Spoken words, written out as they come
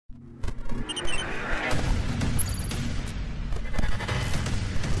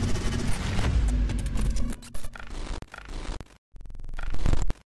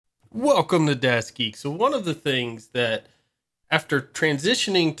Welcome to DasGeek. So one of the things that after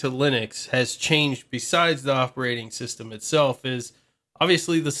transitioning to Linux has changed besides the operating system itself is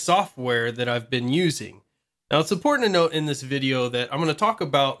obviously the software that I've been using. Now it's important to note in this video that I'm going to talk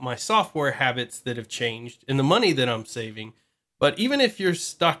about my software habits that have changed and the money that I'm saving. But even if you're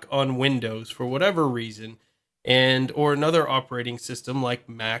stuck on Windows for whatever reason or another operating system like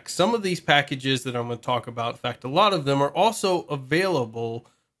Mac, some of these packages that I'm going to talk about, in fact, a lot of them are also available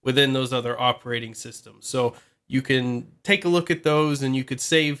within those other operating systems. So you can take a look at those and you could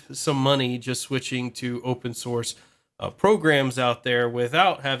save some money just switching to open source programs out there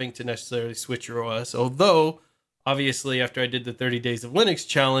without having to necessarily switch your OS. Although, obviously, after I did the 30 Days of Linux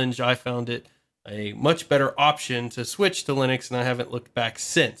challenge, I found it a much better option to switch to Linux, and I haven't looked back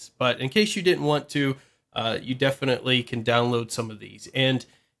since. But in case you didn't want to, you definitely can download some of these. And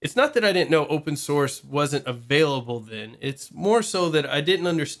it's not that I didn't know open source wasn't available then. It's more so that I didn't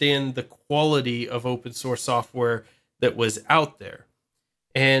understand the quality of open source software that was out there.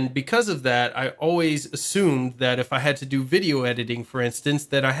 And because of that, I always assumed that if I had to do video editing, for instance,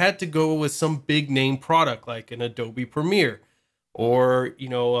 that I had to go with some big name product like an Adobe Premiere or,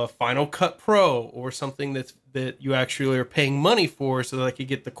 a Final Cut Pro or something that you actually are paying money for so that I could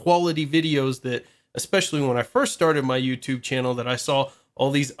get the quality videos that, especially when I first started my YouTube channel, that I saw all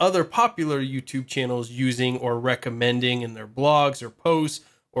these other popular YouTube channels using or recommending in their blogs or posts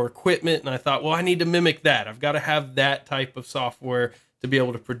or equipment. And I thought, well, I need to mimic that. I've got to have that type of software to be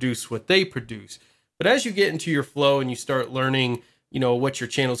able to produce what they produce. But as you get into your flow and you start learning, what your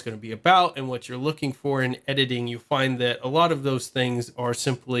channel is going to be about and what you're looking for in editing, you find that a lot of those things are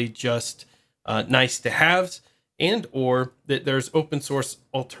simply just nice to haves, and or that there's open source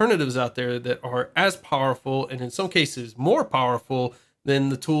alternatives out there that are as powerful and in some cases more powerful than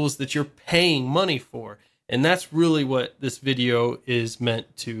the tools that you're paying money for. And that's really what this video is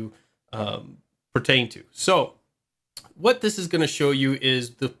meant to pertain to. So what this is going to show you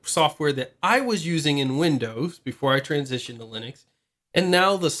is the software that I was using in Windows before I transitioned to Linux, and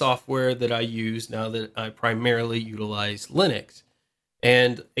now the software that I use now that I primarily utilize Linux.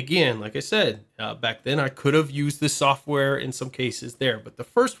 And again, like I said, back then I could have used this software in some cases there. But the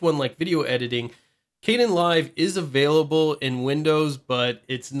first one, like video editing, Kdenlive is available in Windows, but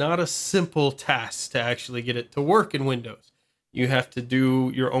it's not a simple task to actually get it to work in Windows. You have to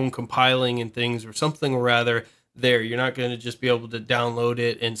do your own compiling and things or something or rather there. You're not going to just be able to download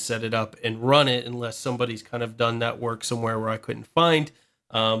it and set it up and run it unless somebody's kind of done that work somewhere where I couldn't find.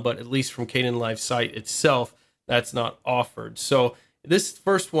 But at least from Kdenlive's site itself, that's not offered. So this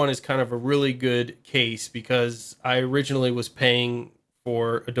first one is kind of a really good case because I originally was paying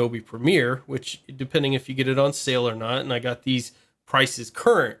for Adobe Premiere, which depending if you get it on sale or not, and I got these prices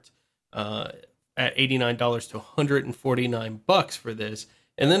current at $89 to $149 for this.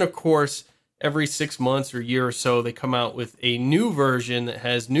 And then of course, every 6 months or year or so, they come out with a new version that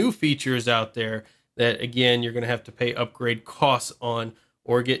has new features out there that again, you're going to have to pay upgrade costs on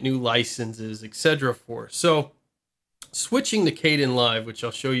or get new licenses, etc. for. So switching to Kdenlive, which I'll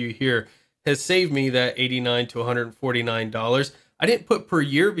show you here, has saved me that $89 to $149. I didn't put per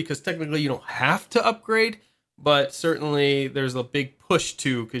year because technically you don't have to upgrade, but certainly there's a big push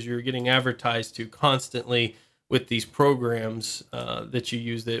to because you're getting advertised to constantly with these programs that you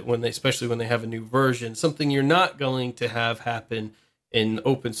use that especially when they have a new version, something you're not going to have happen in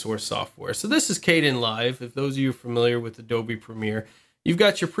open source software. So this is Kdenlive. If those of you are familiar with Adobe Premiere, you've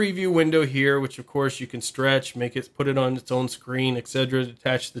got your preview window here, which of course you can stretch, put it on its own screen, etc.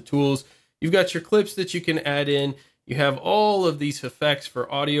 Attach the tools. You've got your clips that you can add in. You have all of these effects for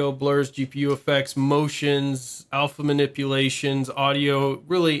audio, blurs, GPU effects, motions, alpha manipulations, audio,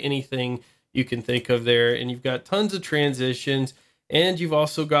 really anything you can think of there. And you've got tons of transitions. And you've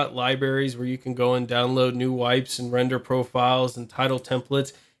also got libraries where you can go and download new wipes and render profiles and title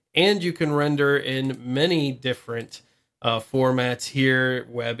templates. And you can render in many different formats here: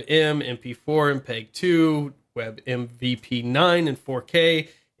 WebM, MP4, MPEG-2, WebM VP9 and 4K,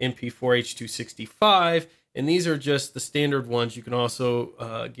 MP4 H.265. And these are just the standard ones. You can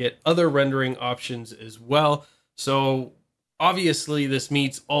also get other rendering options as well. So obviously this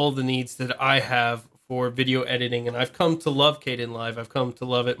meets all the needs that I have for video editing. And I've come to love Kdenlive. I've come to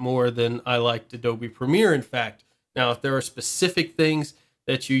love it more than I liked Adobe Premiere, in fact. Now, if there are specific things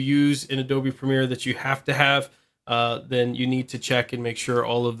that you use in Adobe Premiere that you have to have, then you need to check and make sure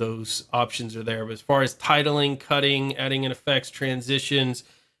all of those options are there. But as far as titling, cutting, adding in effects, transitions,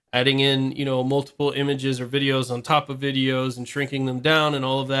 adding in, multiple images or videos on top of videos and shrinking them down and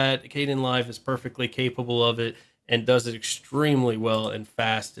all of that, Kdenlive is perfectly capable of it and does it extremely well and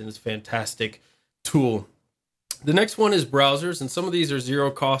fast, and is a fantastic tool. The next one is browsers, and some of these are zero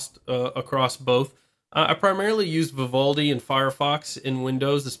cost across both. I primarily use Vivaldi and Firefox in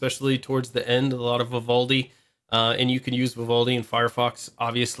Windows, especially towards the end, a lot of Vivaldi, and you can use Vivaldi and Firefox,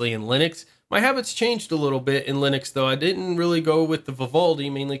 obviously, in Linux. My habits changed a little bit in Linux, though. I didn't really go with the Vivaldi,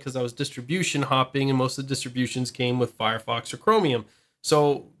 mainly because I was distribution hopping, and most of the distributions came with Firefox or Chromium.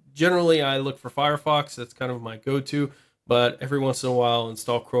 So generally, I look for Firefox. That's kind of my go-to. But every once in a while,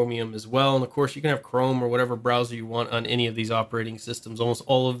 install Chromium as well. And of course, you can have Chrome or whatever browser you want on any of these operating systems. Almost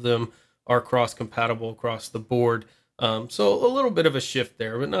all of them are cross-compatible across the board. So a little bit of a shift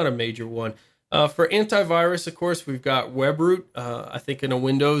there, but not a major one. For antivirus, of course, we've got WebRoot. I think in a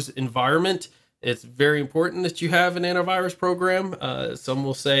Windows environment, it's very important that you have an antivirus program. Some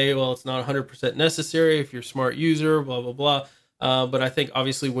will say, well, it's not 100% necessary if you're a smart user, blah, blah, blah. But I think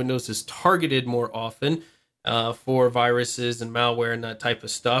obviously Windows is targeted more often for viruses and malware and that type of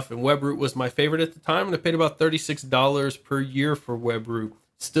stuff. And WebRoot was my favorite at the time, and I paid about $36 per year for WebRoot.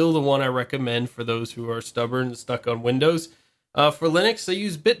 Still the one I recommend for those who are stubborn and stuck on Windows. For Linux, I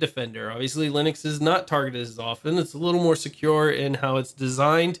use Bitdefender. Obviously, Linux is not targeted as often. It's a little more secure in how it's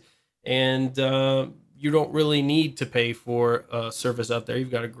designed, and you don't really need to pay for a service out there. You've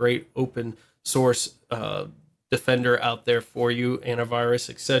got a great open source Defender out there for you, antivirus,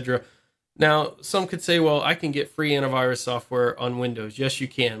 etc. Now, some could say, well, I can get free antivirus software on Windows. Yes, you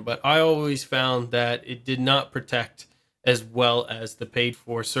can, but I always found that it did not protect as well as the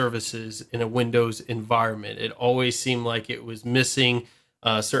paid-for services in a Windows environment. It always seemed like it was missing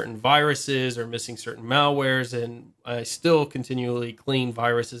certain viruses or missing certain malwares, and I still continually clean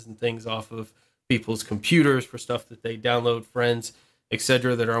viruses and things off of people's computers for stuff that they download, friends,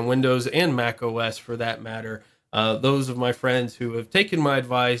 etc., that are on Windows and Mac OS for that matter. Those of my friends who have taken my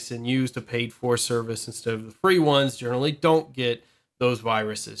advice and used a paid-for service instead of the free ones generally don't get those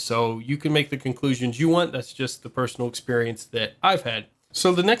viruses. So you can make the conclusions you want. That's just the personal experience that I've had.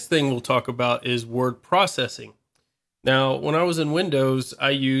 So the next thing we'll talk about is word processing. Now, when I was in Windows, I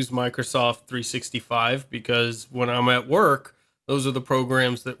used Microsoft 365 because when I'm at work, those are the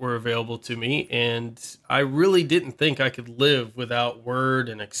programs that were available to me. And I really didn't think I could live without Word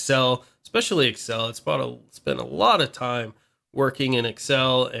and Excel, especially Excel. It's spent a lot of time working in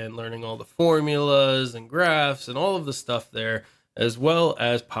Excel and learning all the formulas and graphs and all of the stuff there, as well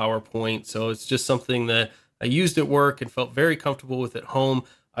as PowerPoint. So it's just something that I used at work and felt very comfortable with at home.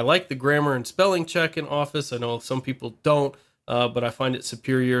 I like the grammar and spelling check in Office. I know some people don't, but I find it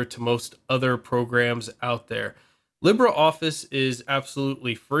superior to most other programs out there. LibreOffice is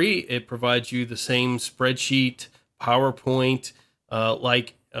absolutely free. It provides you the same spreadsheet, PowerPoint,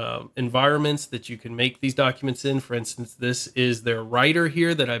 environments that you can make these documents in. For instance, this is their writer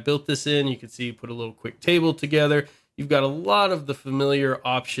here that I built this in. You can see you put a little quick table together. You've got a lot of the familiar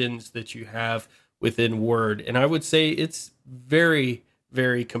options that you have within Word. And I would say it's very,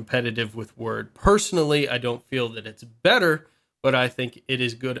 very competitive with Word. Personally, I don't feel that it's better, but I think it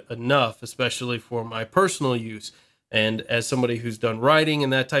is good enough, especially for my personal use. And as somebody who's done writing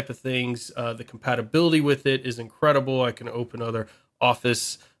and that type of things, the compatibility with it is incredible. I can open other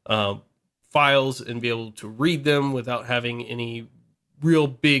Office files and be able to read them without having any real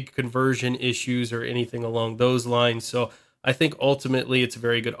big conversion issues or anything along those lines. So I think ultimately it's a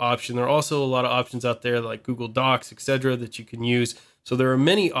very good option. There are also a lot of options out there like Google Docs, etc., that you can use. So there are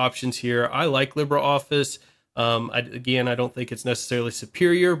many options here. I like LibreOffice. Again, I don't think it's necessarily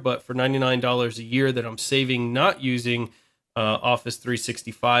superior, but for $99 a year that I'm saving not using Office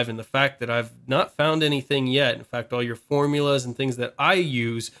 365, and the fact that I've not found anything yet, in fact, all your formulas and things that I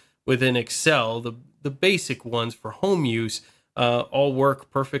use within Excel, the basic ones for home use, all work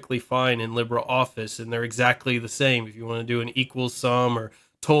perfectly fine in LibreOffice, and they're exactly the same. If you want to do an equals sum or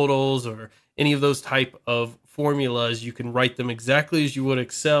totals or any of those type of formulas, you can write them exactly as you would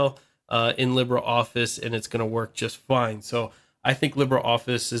Excel in LibreOffice, and it's going to work just fine. So I think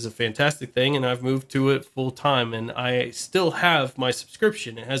LibreOffice is a fantastic thing, and I've moved to it full time, and I still have my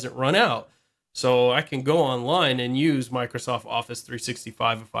subscription. It hasn't run out. So I can go online and use Microsoft Office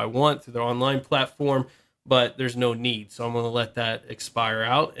 365 if I want through their online platform, but there's no need. So I'm going to let that expire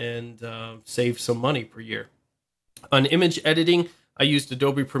out and save some money per year. On image editing, I used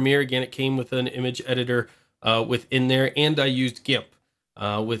Adobe Premiere. Again, it came with an image editor within there, and I used GIMP.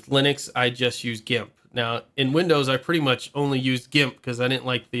 With Linux, I just use GIMP. Now, in Windows, I pretty much only used GIMP because I didn't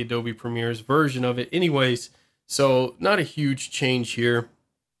like the Adobe Premiere's version of it anyways. So not a huge change here.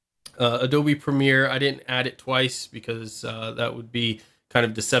 Adobe Premiere, I didn't add it twice because that would be kind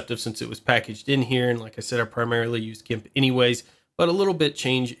of deceptive since it was packaged in here. And like I said, I primarily use GIMP anyways, but a little bit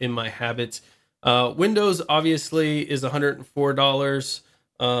change in my habits. Windows obviously is $104.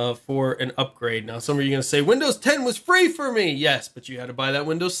 for an upgrade. Now, some of you are going to say Windows 10 was free for me. Yes, but you had to buy that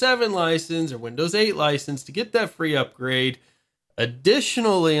Windows 7 license or Windows 8 license to get that free upgrade.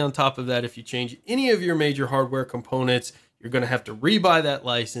 Additionally, on top of that, if you change any of your major hardware components, you're going to have to rebuy that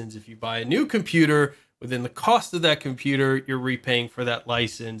license. If you buy a new computer, within the cost of that computer, you're repaying for that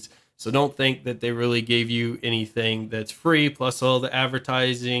license. So don't think that they really gave you anything that's free, plus all the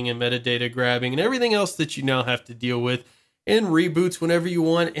advertising and metadata grabbing and everything else that you now have to deal with, and reboots whenever you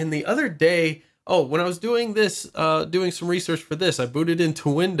want. And the other day, when I was doing this, doing some research for this, I booted into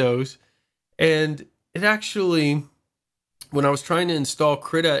Windows, and it actually, when I was trying to install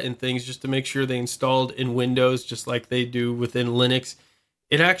Krita and things just to make sure they installed in Windows just like they do within Linux,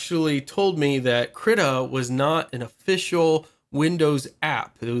 it actually told me that Krita was not an official Windows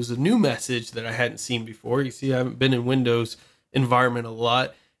app. It was a new message that I hadn't seen before. You see, I haven't been in Windows environment a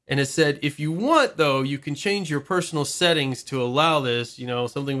lot. And it said, if you want, though, you can change your personal settings to allow this. You know,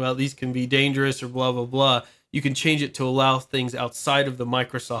 something about these can be dangerous or blah, blah, blah. You can change it to allow things outside of the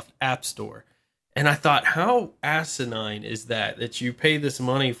Microsoft App Store. And I thought, how asinine is that you pay this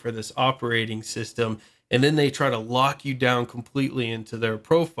money for this operating system and then they try to lock you down completely into their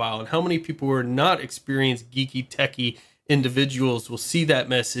profile? And how many people who are not experienced geeky techie individuals will see that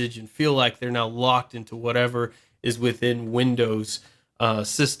message and feel like they're now locked into whatever is within Windows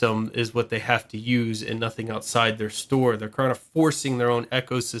system is what they have to use and nothing outside their store. They're kind of forcing their own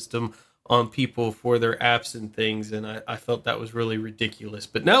ecosystem on people for their apps and things, and I felt that was really ridiculous.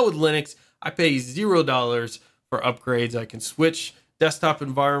 But now with Linux, I pay $0 for upgrades. I can switch desktop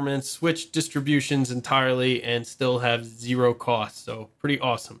environments, switch distributions entirely, and still have zero cost. So pretty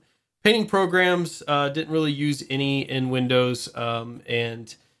awesome. Painting programs, didn't really use any in Windows,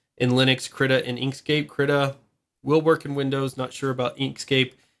 and in Linux, Krita and Inkscape. Krita will work in Windows, not sure about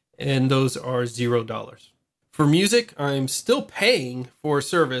Inkscape, and those are $0. For music, I'm still paying for a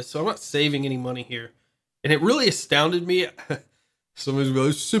service, so I'm not saving any money here. And it really astounded me. Somebody's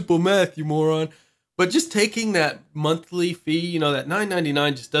going, simple math, you moron. But just taking that monthly fee, you know, that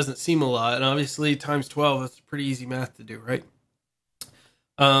 $9.99 just doesn't seem a lot. And obviously times 12, that's pretty easy math to do, right?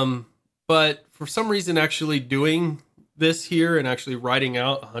 But for some reason, actually doing this here and actually writing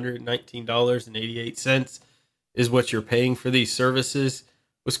out $119.88 is what you're paying for these services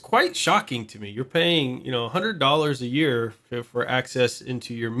was quite shocking to me. You're paying, you know, $100 a year for access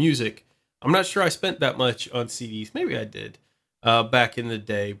into your music. I'm not sure I spent that much on CDs. Maybe I did back in the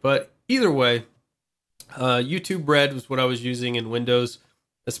day. But either way, YouTube Red was what I was using in Windows,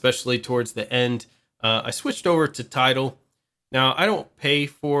 especially towards the end. I switched over to Tidal. Now, I don't pay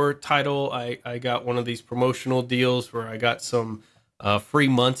for Tidal. I got one of these promotional deals where I got some free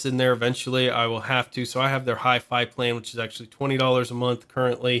months in there. Eventually, I will have to. So I have their hi-fi plan, which is actually $20 a month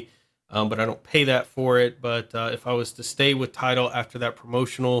currently, but I don't pay that for it. But if I was to stay with Tidal after that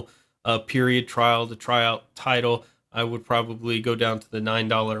promotional period trial to try out Tidal, I would probably go down to the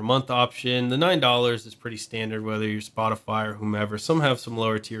 $9 a month option. The $9 is pretty standard, whether you're Spotify or whomever. Some have some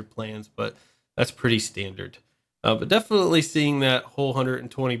lower tier plans, but that's pretty standard. But definitely seeing that whole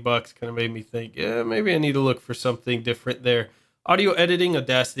 $120 kind of made me think, yeah, maybe I need to look for something different there. Audio editing,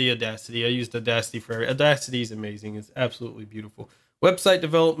 Audacity. I used Audacity for Audacity is amazing. It's absolutely beautiful. Website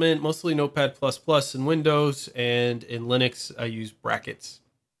development, mostly Notepad++ in Windows, and in Linux, I use Brackets.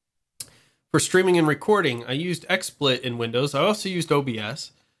 For streaming and recording, I used XSplit in Windows. I also used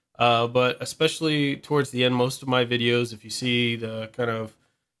OBS, but especially towards the end, most of my videos, if you see the kind of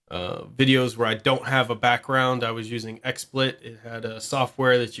videos where I don't have a background, I was using XSplit. It had a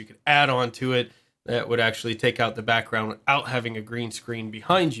software that you could add on to it that would actually take out the background without having a green screen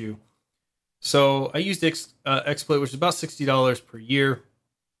behind you. So I used XSplit, which is about $60 per year.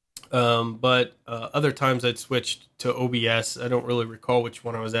 But other times I'd switched to OBS. I don't really recall which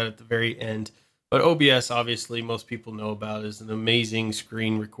one I was at the very end. But OBS, obviously, most people know about, is an amazing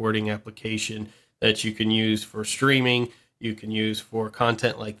screen recording application that you can use for streaming. You can use for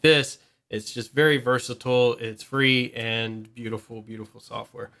content like this. It's just very versatile. It's free and beautiful, beautiful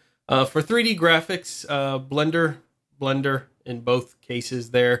software. For 3D graphics, Blender in both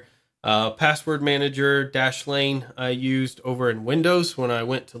cases there. Password Manager, Dashlane I used over in Windows. When I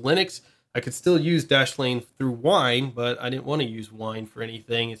went to Linux, I could still use Dashlane through Wine, but I didn't want to use Wine for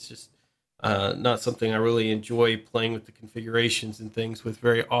anything. It's just not something I really enjoy playing with the configurations and things with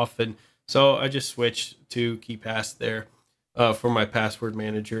very often. So I just switched to KeePass there for my Password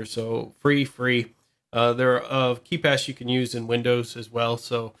Manager. So free. There are KeePass you can use in Windows as well.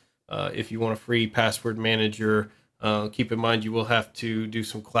 So if you want a free Password Manager, keep in mind you will have to do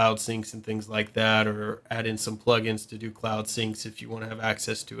some cloud syncs and things like that, or add in some plugins to do cloud syncs if you want to have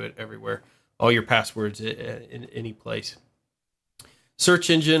access to it everywhere, all your passwords in any place. Search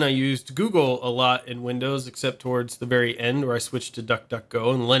engine, I used Google a lot in Windows, except towards the very end where I switched to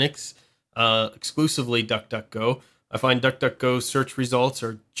DuckDuckGo. And Linux, exclusively DuckDuckGo. I find DuckDuckGo's search results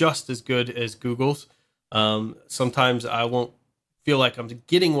are just as good as Google's. Sometimes I won't feel like I'm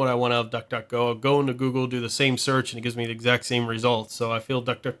getting what I want out of DuckDuckGo. I'll go into Google, do the same search, and it gives me the exact same results. So I feel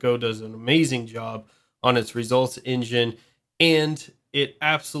DuckDuckGo does an amazing job on its results engine, and it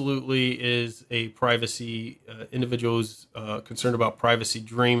absolutely is a privacy, individuals concerned about privacy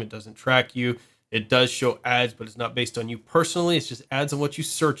dream. It doesn't track you. It does show ads, but it's not based on you personally. It's just ads on what you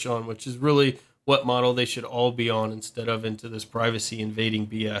search on, which is really what model they should all be on instead of into this privacy invading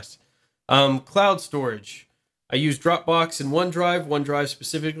BS. Cloud storage. I use Dropbox and OneDrive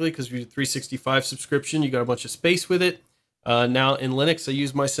specifically because we have a 365 subscription. You got a bunch of space with it. Now in Linux, I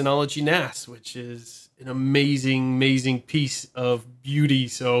use my Synology NAS, which is an amazing, amazing piece of beauty.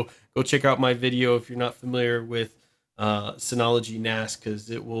 So go check out my video if you're not familiar with Synology NAS,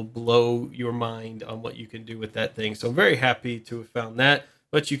 because it will blow your mind on what you can do with that thing. So I'm very happy to have found that.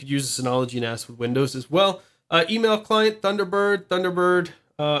 But you could use a Synology NAS with Windows as well. Email client, Thunderbird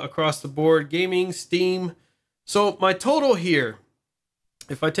across the board, gaming, Steam. So my total here,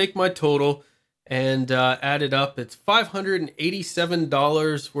 if I take my total and add it up, it's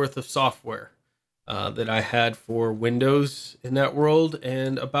 $587 worth of software that I had for Windows in that world,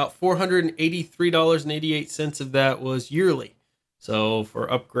 and about $483.88 of that was yearly. So for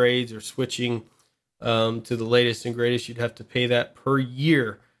upgrades or switching to the latest and greatest, you'd have to pay that per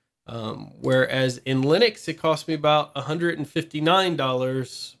year. Whereas in Linux, it cost me about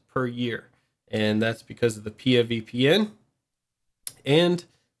 $159 per year. And that's because of the PIA VPN and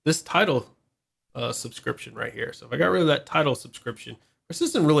this title subscription right here. So if I got rid of that title subscription, this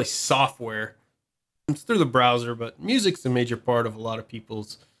isn't really software. It's through the browser, but music's a major part of a lot of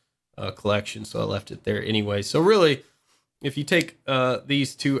people's collection, so I left it there anyway. So really, if you take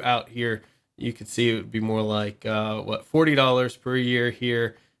these two out here, you could see it would be more like, $40 per year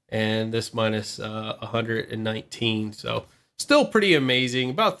here, and this minus $119. So still pretty amazing.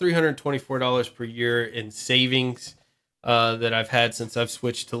 About $324 per year in savings that I've had since I've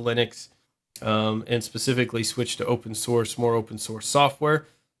switched to Linux, and specifically switched to open source, more open source software.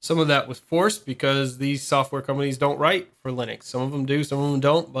 Some of that was forced because these software companies don't write for Linux. Some of them do, some of them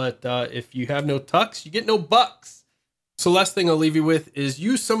don't. But if you have no tucks, you get no bucks. So last thing I'll leave you with is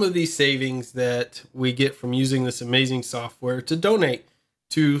use some of these savings that we get from using this amazing software to donate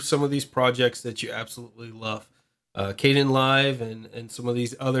to some of these projects that you absolutely love. Kdenlive and some of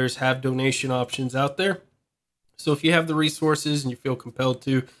these others have donation options out there. So if you have the resources and you feel compelled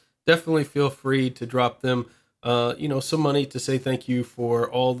to, definitely feel free to drop them some money to say thank you for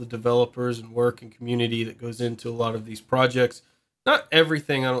all the developers and work and community that goes into a lot of these projects. Not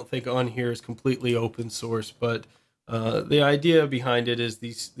everything, I don't think, on here is completely open source, but the idea behind it is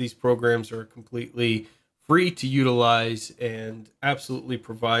these programs are completely free to utilize and absolutely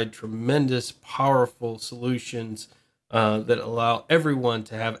provide tremendous, powerful solutions that allow everyone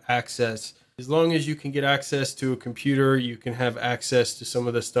to have access. As long as you can get access to a computer, you can have access to some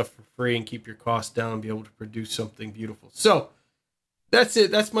of this stuff for free and keep your costs down and be able to produce something beautiful. So that's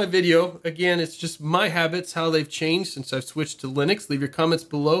it. That's my video. Again, it's just my habits, how they've changed since I've switched to Linux. Leave your comments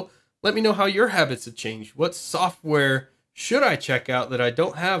below. Let me know how your habits have changed. What software should I check out that I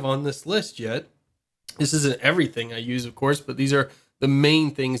don't have on this list yet? This isn't everything I use, of course, but these are the main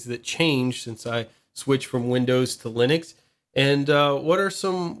things that changed since I switched from Windows to Linux. And what are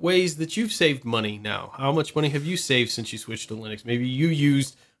some ways that you've saved money now? How much money have you saved since you switched to Linux? Maybe you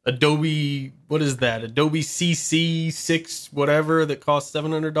used Adobe, what is that? Adobe CC6 whatever that costs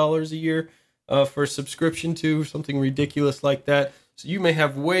 $700 a year for a subscription to, something ridiculous like that. So you may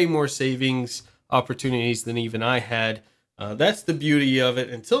have way more savings opportunities than even I had. That's the beauty of it.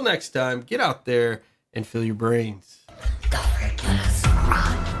 Until next time, get out there and fill your brains.